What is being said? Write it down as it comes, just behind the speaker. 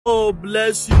Oh,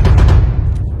 bless you.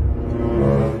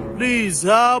 Please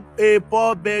help a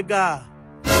poor beggar.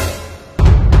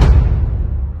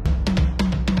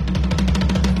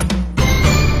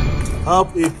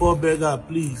 Help a poor beggar,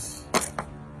 please.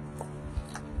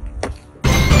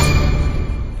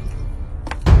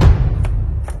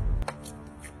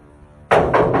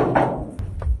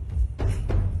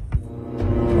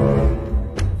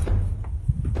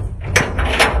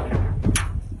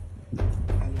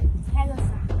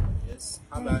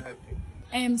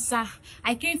 Sir,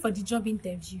 I came for the job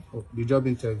interview. Oh, the job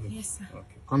interview? Yes, sir.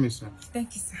 Okay, come in, sir.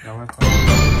 Thank you, sir. You're welcome.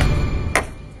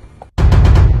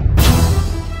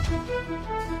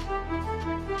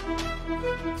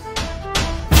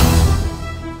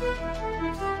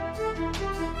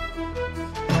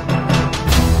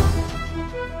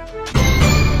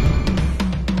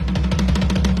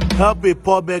 Help a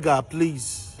poor beggar,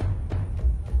 please.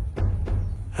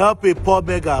 Help a poor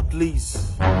beggar, please.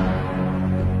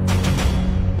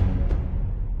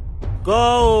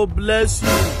 God bless you.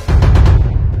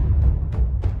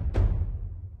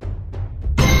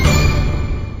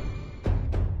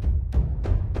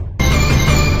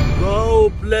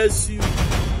 God bless you.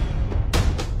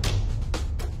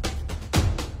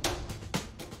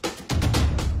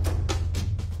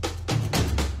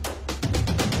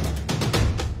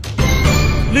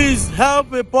 Please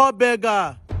help a poor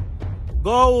beggar.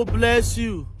 God will bless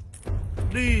you.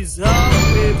 Please help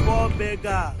a poor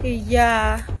beggar.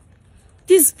 Yeah.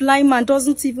 This blind man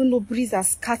doesn't even know Breeze has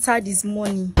scattered his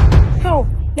money. Help!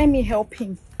 Let me help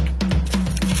him.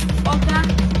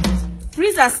 Oga,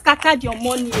 Breeze has scattered your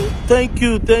money. Thank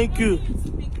you, thank you.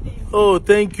 Oh,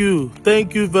 thank you.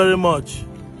 Thank you very much.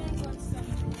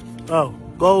 Oh,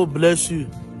 God will bless you.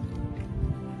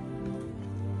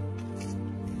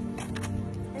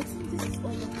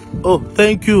 Oh,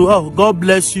 thank you. Oh, God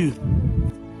bless you.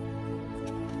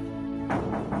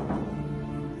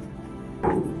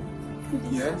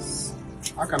 Yes?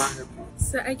 How can I help you?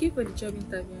 Sir, I came for the job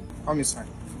interview. Come inside.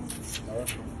 You're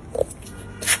welcome.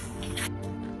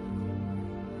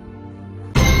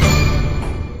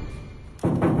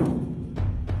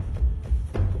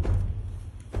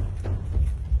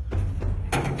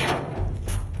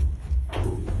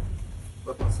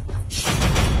 Welcome,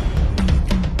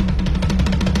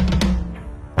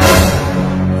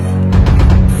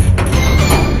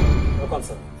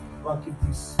 sir. I'll keep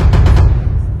this.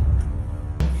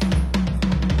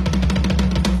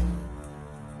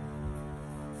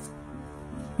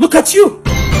 Look at you!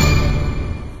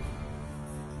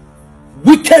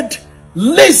 Wicked,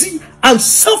 lazy, and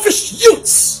selfish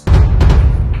youths!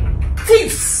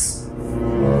 Thieves!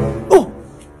 Oh!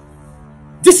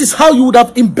 This is how you would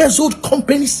have embezzled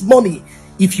company's money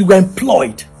if you were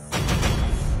employed.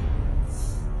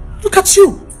 Look at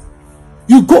you!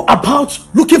 You go about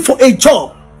looking for a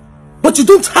job, but you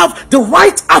don't have the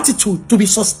right attitude to be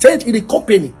sustained in a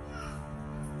company.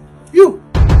 You,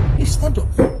 please stand up.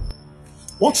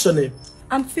 What's your name?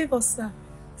 I'm Favor, sir.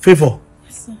 Favor.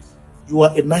 Yes, sir. You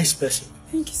are a nice person.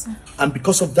 Thank you, sir. And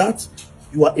because of that,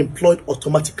 you are employed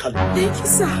automatically. Thank you,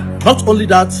 sir. Not only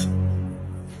that,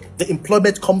 the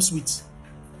employment comes with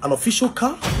an official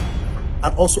car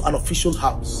and also an official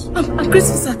house. I'm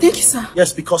grateful, sir. Thank you, sir.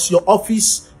 Yes, because your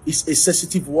office is a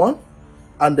sensitive one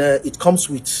and it comes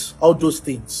with all those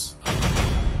things.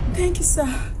 Thank you,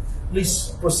 sir.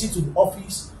 Please proceed to the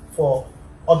office for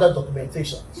other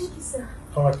documentation. Thank you, sir.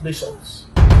 Congratulations.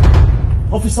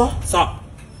 Officer? Sir.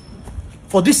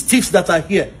 For these thieves that are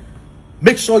here,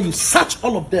 make sure you search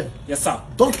all of them. Yes, sir.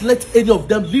 Don't let any of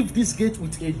them leave this gate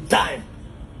with a dime.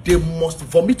 They must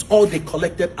vomit all they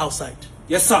collected outside.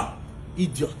 Yes, sir.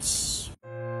 Idiots.